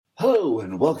Hello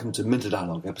and welcome to Minter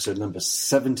Dialogue, episode number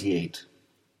 78.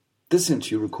 This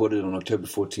interview, recorded on October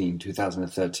 14,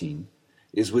 2013,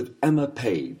 is with Emma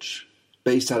Page.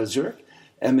 Based out of Zurich,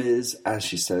 Emma is, as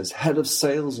she says, Head of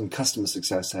Sales and Customer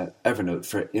Success at Evernote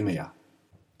for EMEA.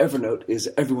 Evernote is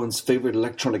everyone's favorite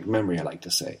electronic memory, I like to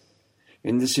say.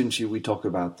 In this interview, we talk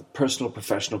about the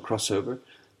personal-professional crossover,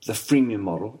 the freemium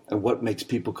model, and what makes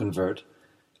people convert,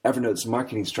 Evernote's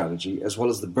marketing strategy, as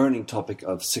well as the burning topic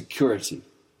of security.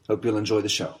 Hope you'll enjoy the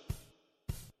show.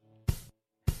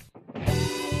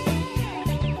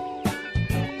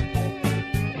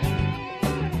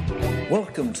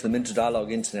 Welcome to the Minter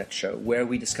Dialogue Internet Show, where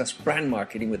we discuss brand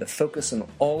marketing with a focus on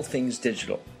all things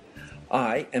digital.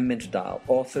 I am Minter Dial,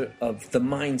 author of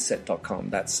TheMyndset.com,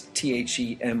 that's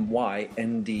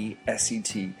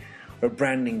TheMyndset, where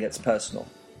branding gets personal.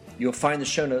 You'll find the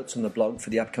show notes on the blog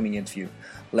for the upcoming interview.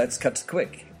 Let's cut to the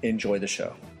quick. Enjoy the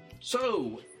show.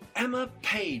 So, Emma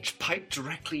Page piped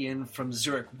directly in from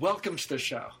Zurich. Welcome to the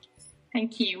show.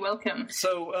 Thank you. Welcome.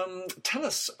 So, tell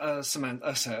us,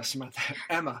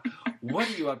 Emma, what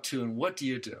are you up to and what do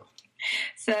you do?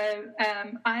 So,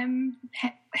 I'm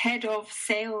head of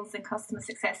sales and customer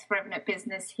success for Evernote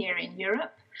Business here in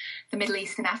Europe, the Middle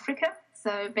East and Africa.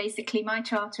 So basically my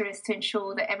charter is to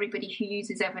ensure that everybody who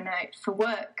uses Evernote for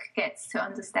work gets to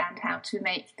understand how to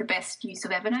make the best use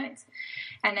of Evernote.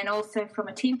 And then also from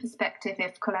a team perspective,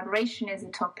 if collaboration is a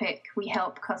topic, we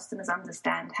help customers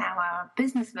understand how our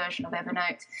business version of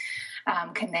Evernote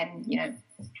can then,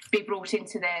 be brought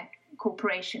into their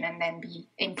corporation and then be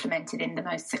implemented in the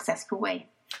most successful way.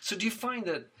 So do you find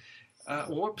that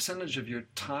what percentage of your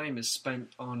time is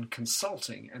spent on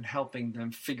consulting and helping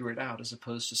them figure it out as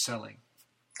opposed to selling?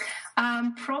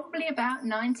 Probably about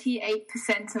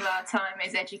 98% of our time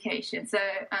is education. So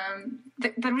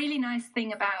the really nice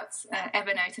thing about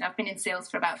Evernote, and I've been in sales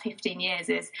for about 15 years,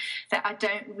 is that I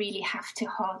don't really have to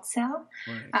hard sell.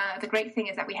 Right. The great thing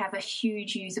is that we have a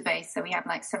huge user base. So we have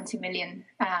like 70 million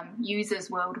users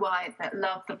worldwide that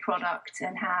love the product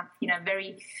and have,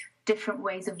 very different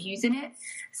ways of using it.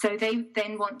 So they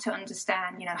then want to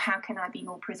understand, how can I be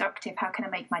more productive? How can I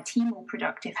make my team more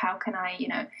productive? How can I,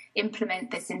 implement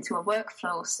this into a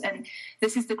workflow? And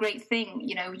this is the great thing,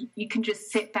 you can just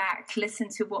sit back, listen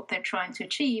to what they're trying to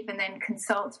achieve, and then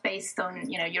consult based on,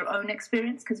 your own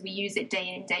experience, because we use it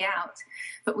day in, day out.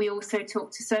 But we also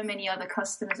talk to so many other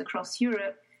customers across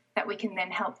Europe that we can then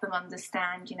help them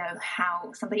understand,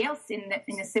 how somebody else in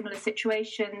a similar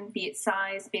situation, be it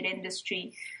size, be it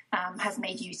industry, has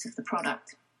made use of the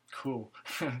product. Cool.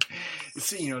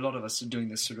 See, a lot of us are doing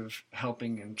this sort of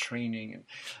helping and training.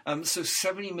 And so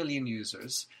 70 million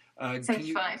users.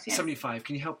 75, yeah. 75.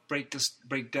 Can you help break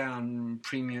down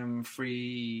premium,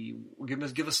 free?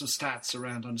 Give us some stats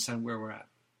around to understand where we're at.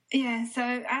 Yeah,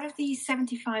 so out of these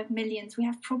 75 millions, we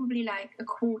have probably like a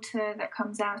quarter that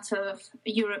comes out of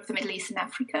Europe, the Middle East and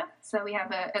Africa. So we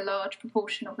have a large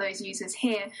proportion of those users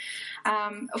here.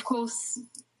 Of course,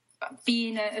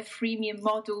 being a freemium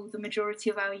model, the majority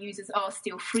of our users are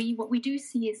still free. What we do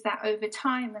see is that over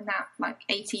time, and that like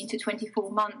 18 to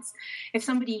 24 months, if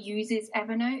somebody uses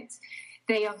Evernote,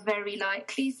 they are very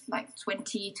likely, like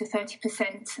 20 to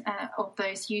 30% of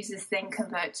those users then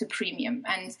convert to premium.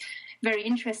 And very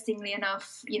interestingly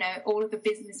enough, all of the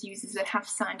business users that have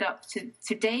signed up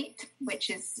to date, which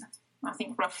is, I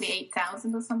think, roughly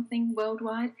 8,000 or something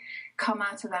worldwide, come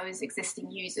out of those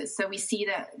existing users. So we see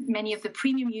that many of the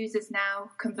premium users now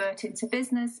convert into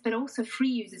business, but also free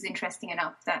users, interesting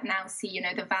enough, that now see,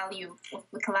 the value of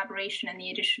the collaboration and the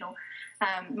additional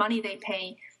money they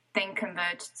pay, then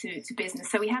convert to business.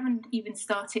 So we haven't even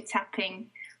started tapping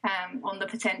on the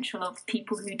potential of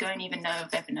people who don't even know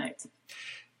of Evernote.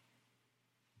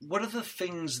 What are the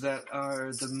things that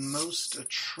are the most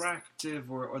attractive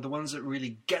or the ones that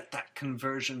really get that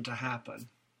conversion to happen?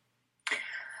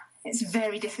 It's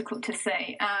very difficult to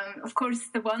say. Of course,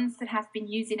 the ones that have been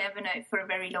using Evernote for a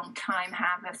very long time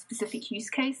have a specific use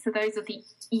case. So those are the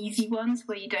easy ones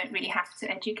where you don't really have to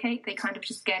educate. They kind of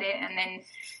just get it and then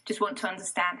just want to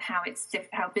understand how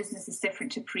how business is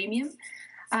different to premium.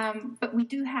 But we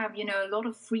do have, a lot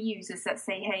of free users that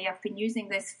say, hey, I've been using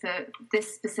this for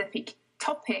this specific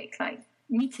topic, like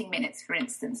meeting minutes, for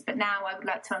instance, but now I would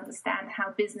like to understand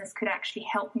how business could actually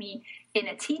help me in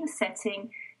a team setting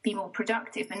be more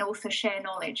productive and also share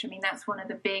knowledge. I mean, that's one of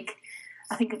the big,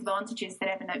 I think, advantages that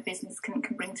Evernote Business can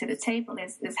bring to the table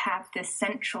is have this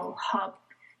central hub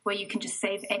where you can just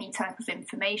save any type of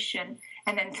information,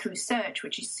 and then through search,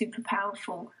 which is super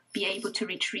powerful, be able to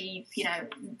retrieve,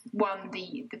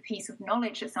 the piece of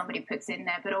knowledge that somebody puts in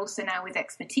there, but also now with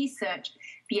expertise search,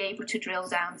 be able to drill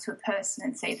down to a person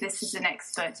and say, this is an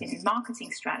expert in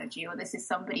marketing strategy, or this is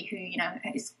somebody who,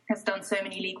 has done so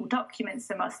many legal documents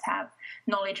and must have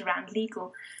knowledge around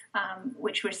legal,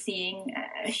 which we're seeing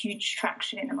a huge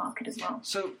traction in the market as well.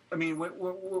 So, I mean,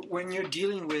 when you're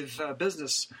dealing with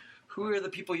business, who are the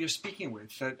people you're speaking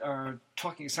with that are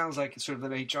talking? It sounds like it's sort of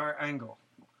an HR angle.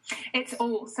 It's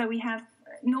all. So we have,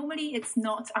 normally it's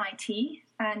not IT.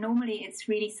 Normally it's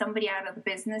really somebody out of the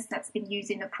business that's been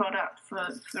using the product for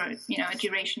a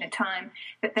duration of time,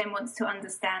 but then wants to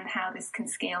understand how this can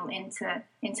scale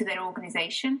into their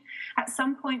organization. At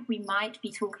some point we might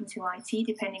be talking to IT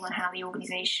depending on how the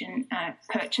organization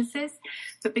purchases,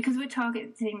 but because we're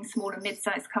targeting small and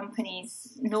mid-sized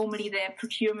companies, normally their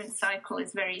procurement cycle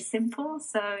is very simple.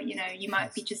 So, you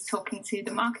might be just talking to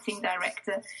the marketing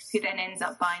director who then ends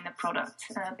up buying the product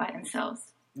by themselves.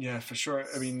 Yeah, for sure.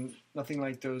 I mean, nothing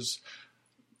like those,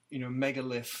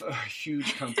 megalith,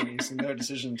 huge companies and their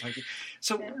decision taking.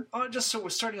 So, so we're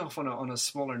starting off on a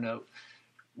smaller note.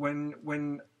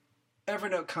 When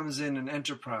Evernote comes in an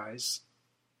enterprise,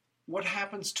 what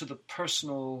happens to the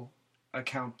personal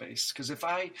account base? Because if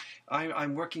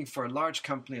I'm working for a large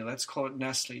company, let's call it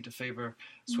Nestle to favor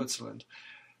Switzerland,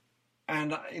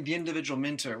 and the individual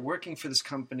minter working for this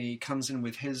company comes in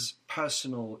with his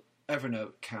personal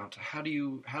Evernote account, how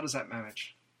does that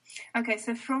manage? Okay,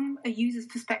 so from a user's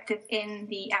perspective in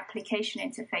the application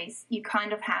interface, you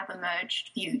kind of have a merged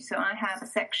view. So I have a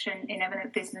section in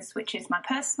Evernote Business which is my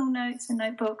personal notes and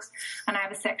notebooks, and I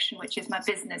have a section which is my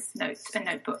business notes and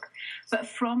notebook. But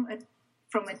from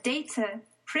a data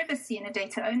privacy and a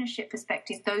data ownership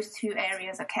perspective, those two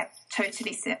areas are kept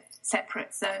totally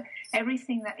separate. So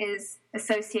everything that is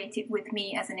associated with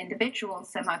me as an individual,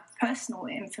 so my personal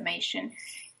information,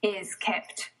 is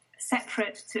kept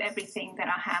separate to everything that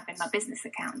I have in my business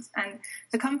account. And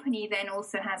the company then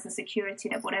also has the security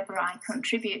that whatever I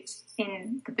contribute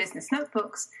in the business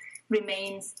notebooks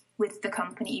remains with the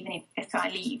company even if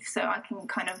I leave. So I can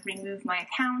kind of remove my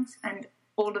account and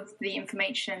all of the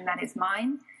information that is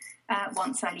mine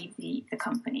once I leave the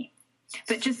company.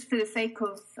 But just for the sake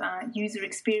of user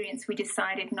experience, we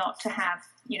decided not to have,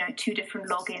 two different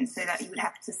logins so that you would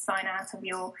have to sign out of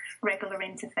your regular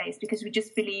interface, because we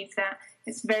just believe that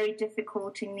it's very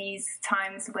difficult in these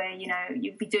times where,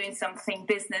 you'll be doing something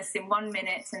business in 1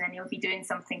 minute and then you'll be doing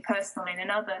something personal in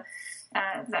another,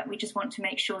 that we just want to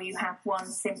make sure you have one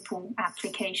simple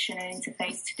application and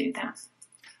interface to do that.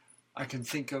 I can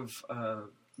think of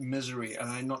Misery, and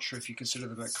I'm not sure if you consider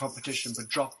them a competition, but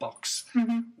Dropbox,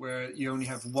 where you only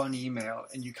have one email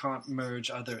and you can't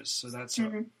merge others. So that's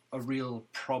a real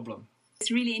problem.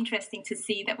 It's really interesting to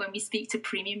see that when we speak to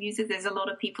premium users, there's a lot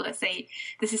of people that say,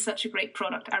 this is such a great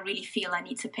product, I really feel I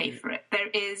need to pay for it. There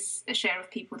is a share of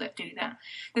people that do that.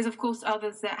 There's, of course,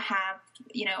 others that have,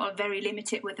 are very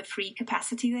limited with the free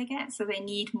capacity they get, so they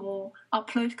need more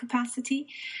upload capacity.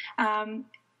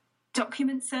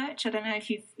 Document search, I don't know if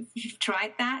you've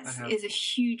tried that, is a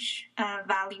huge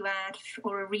value add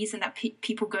or a reason that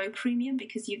people go premium,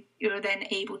 because you're then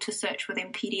able to search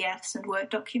within PDFs and Word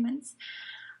documents.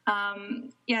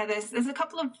 There's a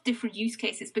couple of different use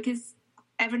cases, because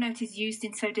Evernote is used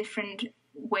in so different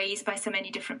ways by so many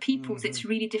different people. So it's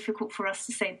really difficult for us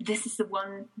to say this is the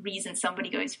one reason somebody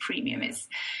goes premium. Is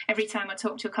every time I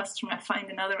talk to a customer, I find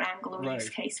another angle or use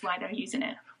case why they're using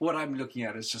it. What I'm looking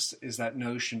at is that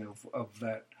notion of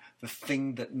that the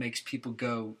thing that makes people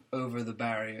go over the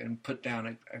barrier and put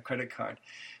down a credit card.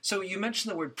 So you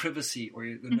mentioned the word privacy, or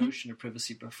the notion of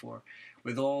privacy before,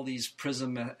 with all these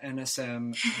PRISM,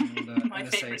 NSM, and My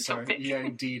NSA. favorite topic. Yeah,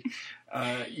 indeed.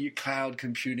 Cloud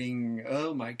computing.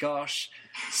 Oh my gosh!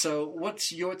 So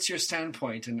what's your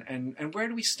standpoint, and where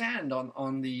do we stand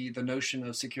on the notion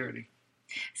of security?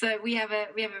 So we have a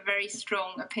very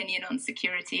strong opinion on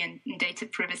security and data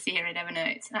privacy here at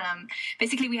Evernote.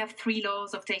 Basically, we have 3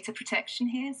 laws of data protection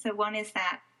here. So one is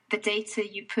that the data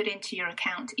you put into your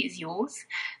account is yours.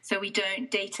 So we don't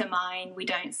data mine, we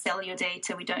don't sell your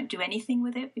data, we don't do anything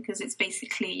with it, because it's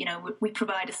basically, we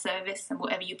provide a service and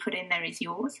whatever you put in there is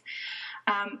yours.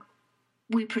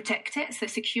 We protect it. So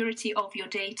security of your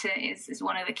data is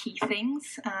one of the key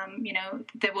things.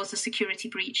 There was a security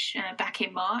breach back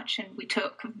in March, and we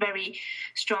took very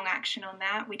strong action on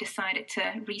that. We decided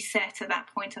to reset at that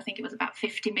point. I think it was about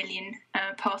 50 million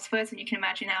passwords, and you can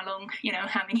imagine how long,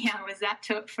 how many hours that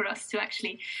took for us to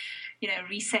actually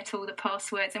reset all the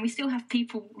passwords. And we still have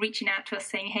people reaching out to us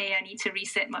saying, hey, I need to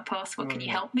reset my password. Can you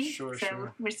help me? Sure.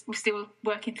 We're still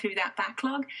working through that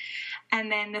backlog.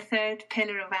 And then the third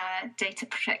pillar of our data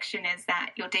protection is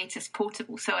that your data is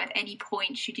portable. So at any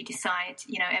point, should you decide,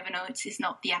 Evernote is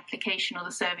not the application or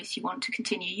the service you want to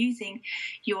continue using,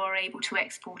 you are able to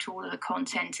export all of the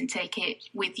content and take it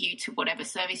with you to whatever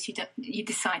service you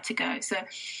decide to go. So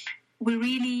we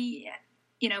really,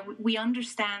 we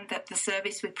understand that the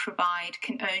service we provide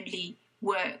can only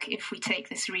work if we take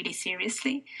this really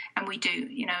seriously, and we do.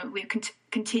 We're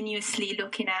continuously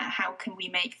looking at how can we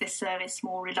make this service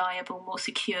more reliable, more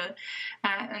secure,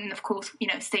 and of course,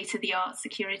 state-of-the-art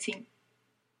security.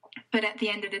 But at the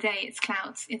end of the day, it's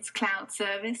cloud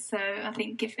service. So I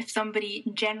think if somebody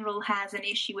in general has an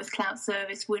issue with cloud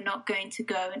service, we're not going to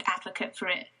go and advocate for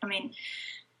it. I mean,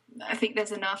 I think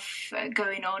there's enough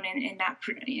going on in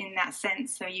that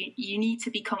sense. So you need to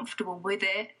be comfortable with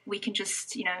it. We can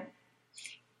just,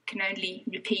 can only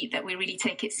repeat that we really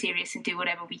take it serious and do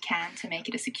whatever we can to make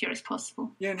it as secure as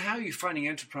possible. Yeah, and how are you finding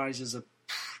enterprises'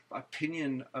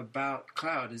 opinion about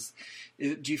cloud?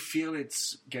 Do you feel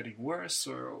it's getting worse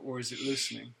or is it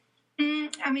loosening?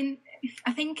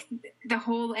 I think the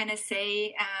whole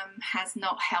NSA has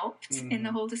not helped in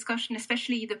the whole discussion,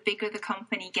 especially the bigger the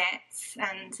company gets.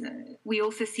 And we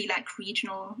also see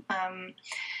regional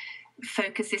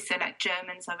focuses. So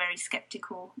Germans are very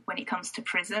skeptical when it comes to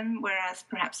PRISM, whereas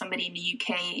perhaps somebody in the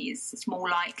UK is more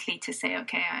likely to say,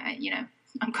 okay,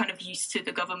 I'm kind of used to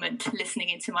the government listening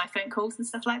into my phone calls and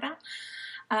stuff like that.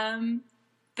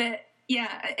 But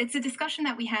yeah, it's a discussion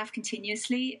that we have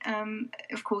continuously.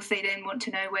 Of course, they then want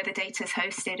to know where the data is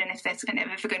hosted and if there's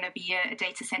ever going to be a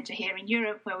data center here in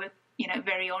Europe, where we're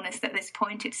very honest at this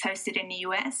point, it's hosted in the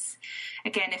US.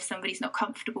 Again, if somebody's not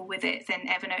comfortable with it, then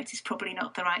Evernote is probably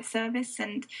not the right service.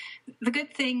 And the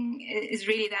good thing is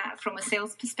really that from a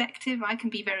sales perspective, I can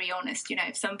be very honest.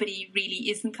 If somebody really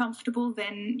isn't comfortable,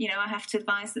 then, I have to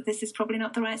advise that this is probably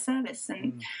not the right service.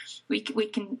 And we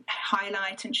can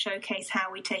highlight and showcase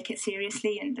how we take it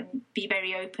seriously and be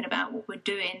very open about what we're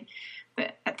doing.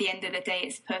 But at the end of the day,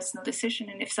 it's a personal decision.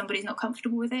 And if somebody's not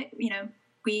comfortable with it,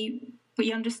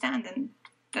 we understand, and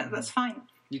that's fine.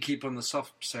 You keep on the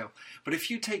soft sale. But if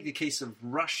you take the case of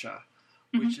Russia,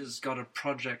 which has got a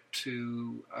project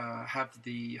to have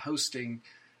the hosting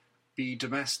be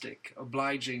domestic,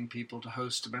 obliging people to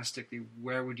host domestically,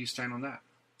 where would you stand on that?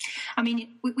 I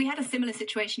mean, we had a similar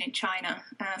situation in China.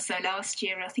 So last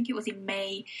year, I think it was in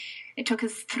May, it took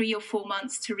us 3 or 4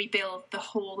 months to rebuild the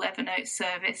whole Evernote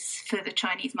service for the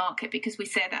Chinese market, because we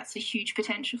said that's a huge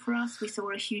potential for us. We saw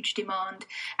a huge demand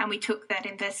and we took that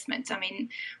investment. I mean,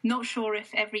 I'm not sure if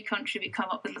every country would come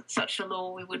up with such a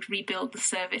law, we would rebuild the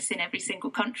service in every single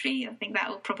country. I think that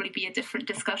will probably be a different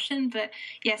discussion. But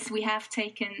yes, we have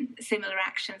taken similar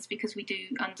actions because we do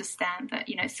understand that,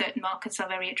 certain markets are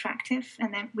very attractive,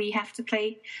 and then we have to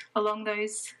play along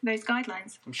those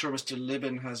guidelines. I'm sure Mr.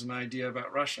 Libin has an idea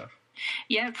about Russia.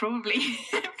 Yeah, probably.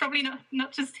 Probably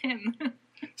not just him.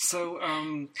 So,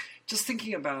 just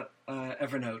thinking about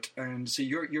Evernote, and so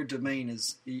your domain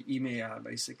is EMEA,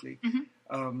 basically.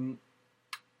 Mm-hmm.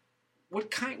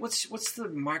 What's the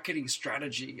marketing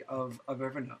strategy of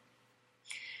Evernote?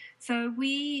 So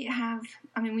we have,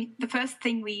 the first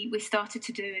thing we started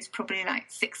to do is probably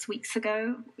 6 weeks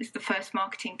ago, was the first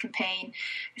marketing campaign.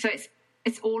 So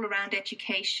it's all around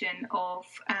education of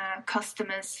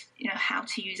customers, how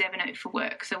to use Evernote for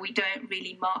work. So we don't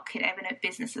really market Evernote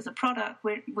Business as a product.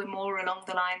 We're more along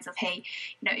the lines of, hey,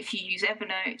 if you use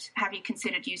Evernote, have you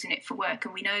considered using it for work?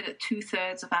 And we know that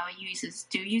 2/3 of our users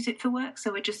do use it for work.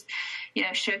 So we're just,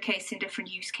 showcasing different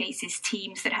use cases,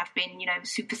 teams that have been,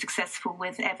 super successful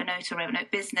with Evernote or Evernote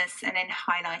Business, and then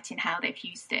highlighting how they've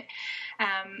used it.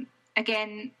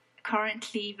 Again,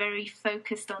 currently very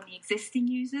focused on the existing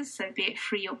users, so be it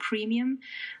free or premium.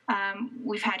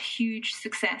 We've had huge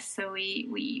success, so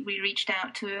we reached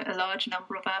out to a large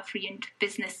number of our free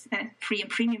and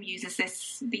premium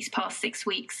users these past 6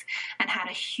 weeks, and had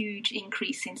a huge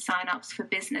increase in sign-ups for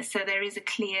business. So there is a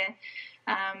clear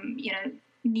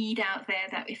need out there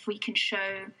that if we can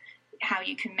show how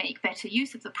you can make better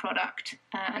use of the product,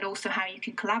 and also how you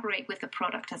can collaborate with the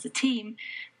product as a team,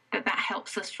 that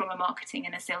helps us from a marketing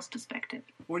and a sales perspective.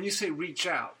 When you say reach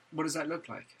out, what does that look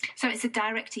like? So it's a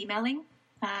direct emailing.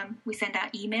 We send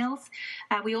out emails.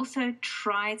 We also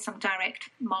tried some direct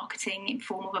marketing in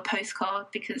form of a postcard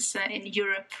because in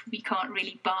Europe we can't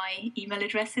really buy email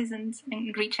addresses and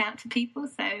reach out to people,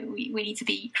 so we need to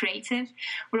be creative.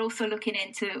 We're also looking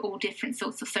into all different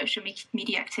sorts of social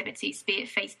media activities, be it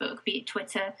Facebook, be it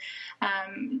Twitter,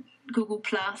 Google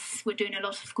Plus. We're doing a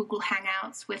lot of Google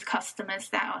Hangouts with customers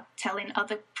that are telling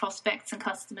other prospects and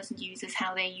customers and users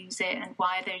how they use it and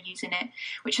why they're using it,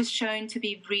 which has shown to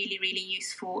be really, really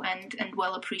useful and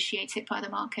well appreciated by the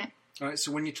market. All right,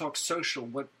 so when you talk social,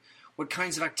 what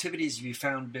kinds of activities have you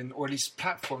found or at least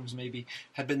platforms maybe,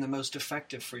 have been the most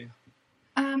effective for you?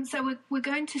 So we're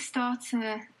going to start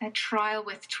a trial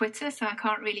with Twitter, so I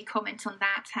can't really comment on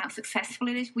that, how successful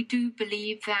it is. We do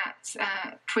believe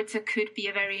that Twitter could be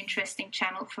a very interesting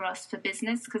channel for us for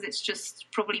business because it's just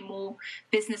probably more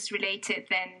business related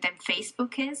than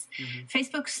Facebook is. Mm-hmm.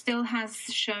 Facebook still has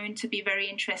shown to be very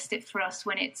interested for us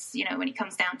when it's, when it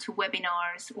comes down to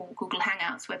webinars or Google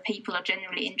Hangouts where people are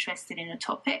generally interested in a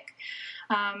topic.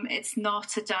 It's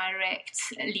not a direct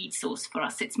lead source for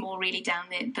us. It's more really down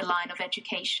the line of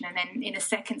education. And then in a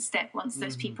second step, once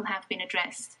those people have been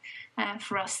addressed,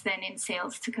 for us then in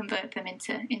sales to convert them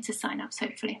into sign-ups,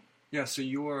 hopefully. Yeah, so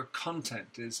your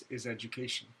content is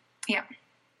education. Yeah,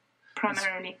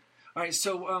 primarily. All right,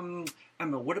 so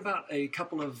Emma, what about a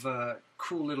couple of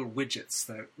cool little widgets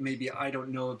that maybe I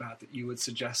don't know about that you would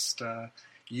suggest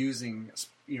using,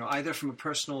 either from a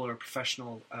personal or a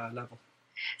professional level?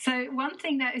 So one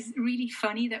thing that is really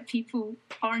funny that people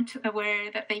aren't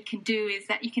aware that they can do is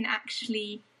that you can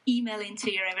actually email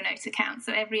into your Evernote account.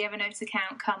 So every Evernote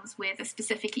account comes with a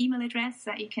specific email address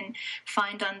that you can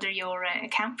find under your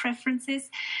account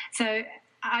preferences. So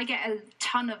I get a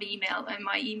ton of email, and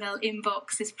my email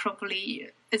inbox is probably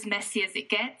as messy as it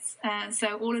gets.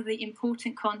 So all of the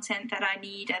important content that I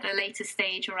need at a later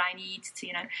stage, or I need to,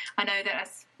 I know that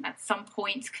at some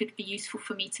point could be useful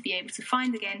for me to be able to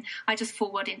find again, I just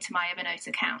forward into my Evernote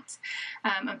account.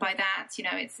 And by that,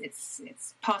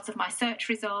 it's part of my search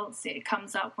results. It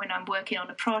comes up when I'm working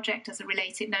on a project as a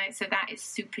related note. So that is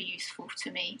super useful to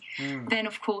me. Then,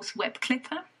 of course, Web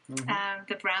Clipper.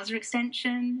 The browser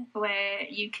extension where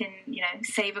you can,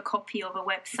 save a copy of a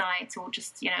website or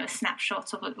just, a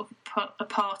snapshot of a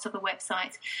part of a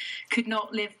website. Could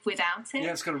not live without it.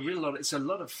 Yeah, it's got a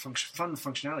lot of fun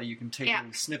functionality. You can take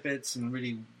little snippets and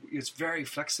really, it's very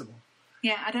flexible.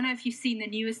 Yeah, I don't know if you've seen the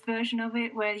newest version of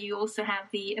it where you also have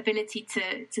the ability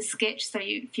to sketch. So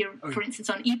if you're, for instance,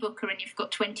 on eBooker and you've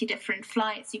got 20 different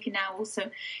flights, you can now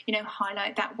also,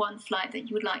 highlight that one flight that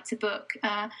you would like to book.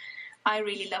 I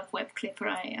really love Web Clipper.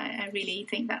 I really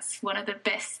think that's one of the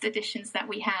best additions that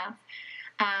we have.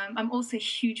 I'm also a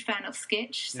huge fan of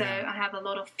Sketch, so I have a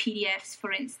lot of PDFs,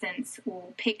 for instance, or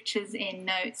pictures in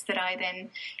Notes that I then,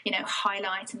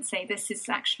 highlight and say this is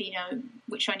actually,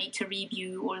 which I need to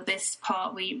review, or this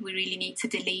part we really need to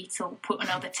delete or put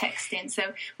another text in.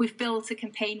 So we've built a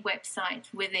campaign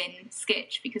website within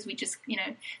Sketch because we just,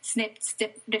 snipped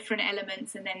different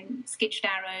elements and then sketched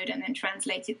arrowed and then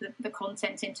translated the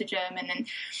content into German. And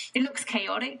it looks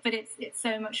chaotic, but it's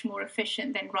so much more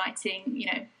efficient than writing,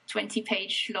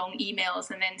 20-page long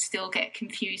emails and then still get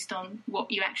confused on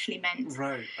what you actually meant.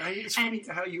 Right. It's funny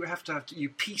how you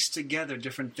piece together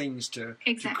different things to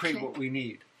create what we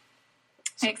need.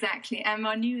 So. Exactly.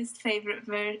 Our newest favorite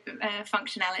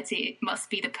functionality must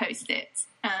be the Post-it.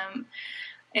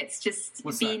 It's just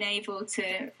being able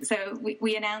to... So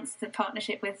we announced the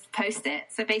partnership with Post-it.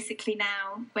 So basically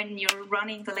now when you're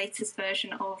running the latest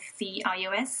version of the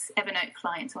iOS Evernote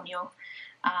client on your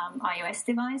iOS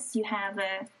device, you have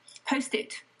a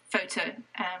Post-it photo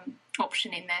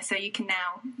option in there. So you can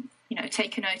now,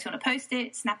 take a note on a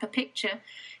Post-it, snap a picture.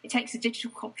 It takes a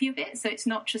digital copy of it, so it's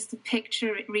not just a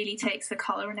picture. It really takes the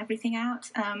color and everything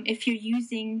out. If you're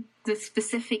using the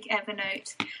specific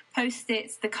Evernote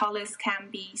Post-its, the colors can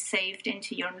be saved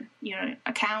into your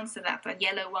account so that the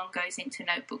yellow one goes into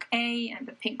Notebook A and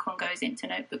the pink one goes into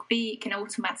Notebook B. It can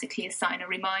automatically assign a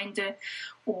reminder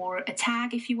or a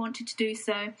tag if you wanted to do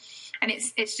so. And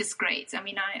it's just great. I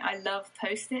mean, I love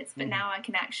Post-its, but now I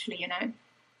can actually,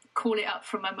 call it up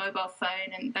from my mobile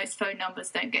phone, and those phone numbers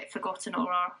don't get forgotten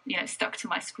or are stuck to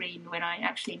my screen when I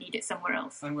actually need it somewhere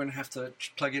else. I'm going to have to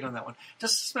plug in on that one.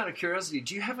 Just out of curiosity,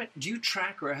 do you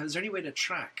track, or is there any way to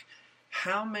track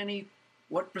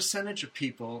what percentage of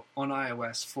people on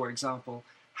iOS, for example,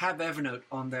 have Evernote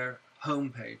on their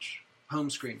home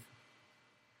screen?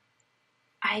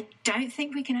 I don't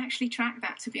think we can actually track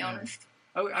that, to be honest.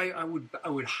 I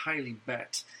would highly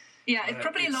bet. Yeah, it's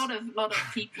probably a lot of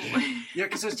people. Yeah,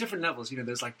 because there's different levels.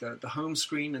 There's like the home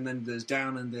screen, and then there's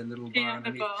down and the little bar. Yeah,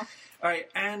 the bar. All right,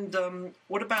 and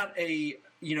what about a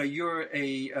you're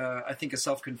I think a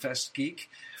self-confessed geek.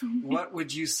 What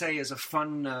would you say is a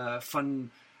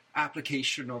fun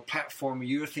application or platform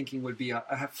you're thinking would be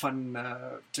a fun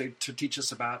to teach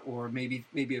us about, or maybe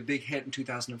a big hit in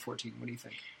 2014? What do you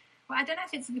think? Well, I don't know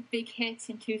if it's a big hit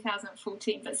in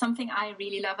 2014, but something I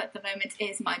really love at the moment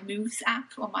is my Moves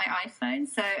app on my iPhone.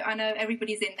 So I know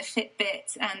everybody's in the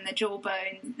Fitbit and the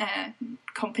Jawbone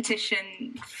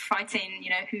competition, fighting,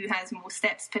 who has more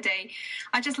steps per day.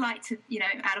 I just like to,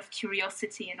 out of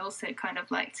curiosity, and also kind of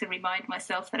like to remind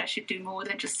myself that I should do more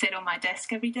than just sit on my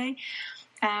desk every day.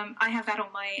 I have that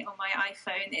on my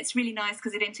iPhone. It's really nice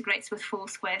because it integrates with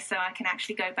Foursquare, so I can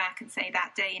actually go back and say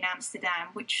that day in Amsterdam,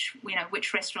 which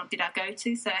restaurant did I go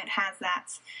to. So it has that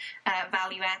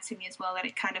value add to me as well, that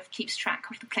it kind of keeps track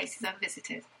of the places I've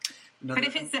visited. But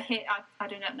if it's a hit, I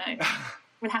do not know.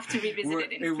 We'll have to revisit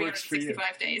it in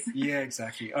 365 days. Yeah,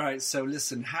 exactly. All right, so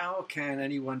listen, how can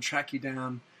anyone track you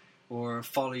down or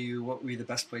follow you? What would be the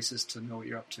best places to know what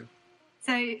you're up to?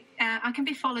 So I can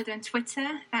be followed on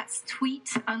Twitter. That's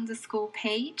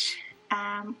tweet_page,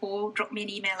 or drop me an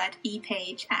email at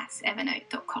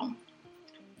epage@evernote.com.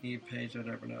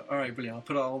 epage@evernote. All right, brilliant. I'll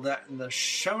put all that in the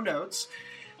show notes.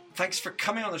 Thanks for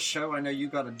coming on the show. I know you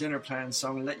got a dinner planned, so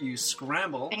I'm going to let you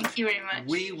scramble. Thank you very much.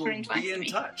 We will be in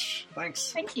touch.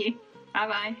 Thanks. Thank you.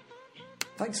 Bye-bye.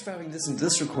 Thanks for having listened to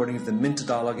this recording of the Minter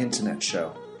Dialogue Internet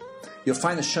Show. You'll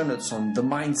find the show notes on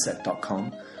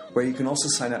themindset.com, where you can also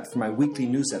sign up for my weekly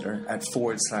newsletter at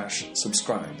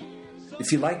 /subscribe.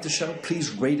 If you like the show,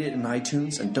 please rate it in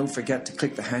iTunes, and don't forget to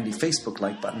click the handy Facebook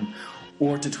like button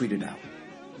or to tweet it out.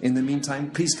 In the meantime,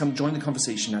 please come join the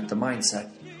conversation at The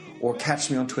Mindset, or catch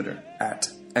me on Twitter at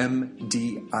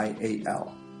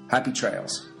MDIAL. Happy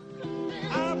trails.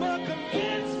 I'm a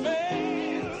convinced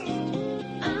man.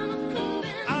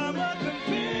 I'm a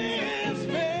convinced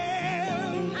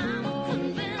man.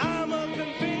 I'm a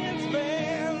convinced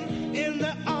man in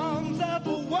the arms of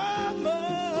a woman.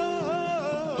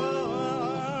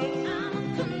 I'm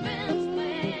a convinced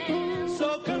man.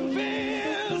 So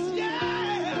convinced, yeah.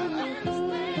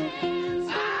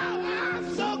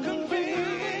 I'm so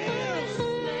convinced.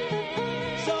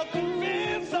 So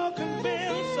convinced, so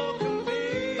convinced, so convinced.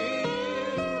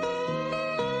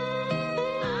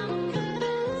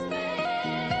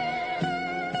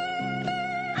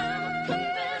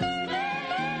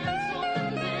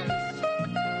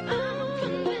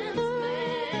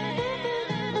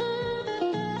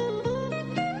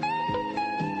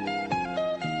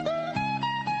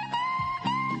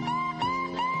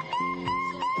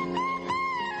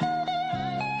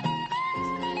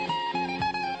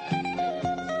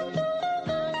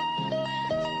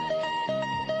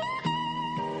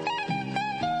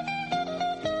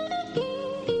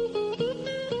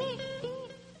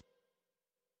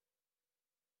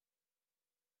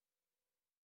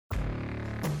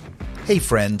 Hey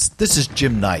friends, this is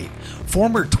Jim Knight,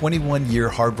 former 21-year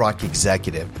Hard Rock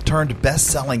executive turned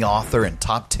best-selling author and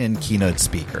top 10 keynote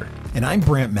speaker. And I'm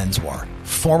Brant Menswar,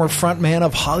 former frontman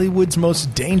of Hollywood's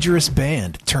Most Dangerous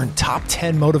Band turned top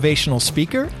 10 motivational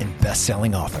speaker and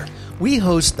best-selling author. We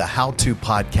host the how-to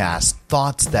podcast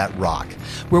Thoughts That Rock,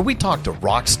 where we talk to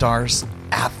rock stars,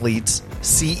 athletes,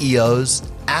 CEOs,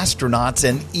 astronauts,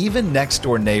 and even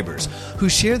next-door neighbors who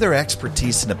share their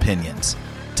expertise and opinions.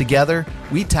 Together,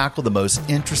 we tackle the most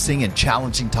interesting and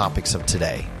challenging topics of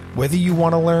today. Whether you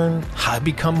want to learn how to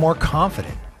become more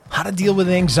confident, how to deal with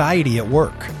anxiety at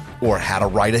work, or how to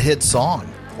write a hit song,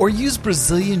 or use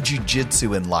Brazilian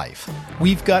Jiu-Jitsu in life,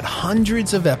 we've got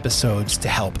hundreds of episodes to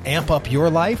help amp up your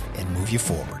life and move you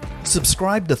forward.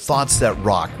 Subscribe to Thoughts That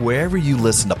Rock wherever you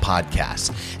listen to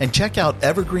podcasts, and check out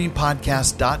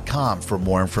evergreenpodcast.com for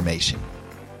more information.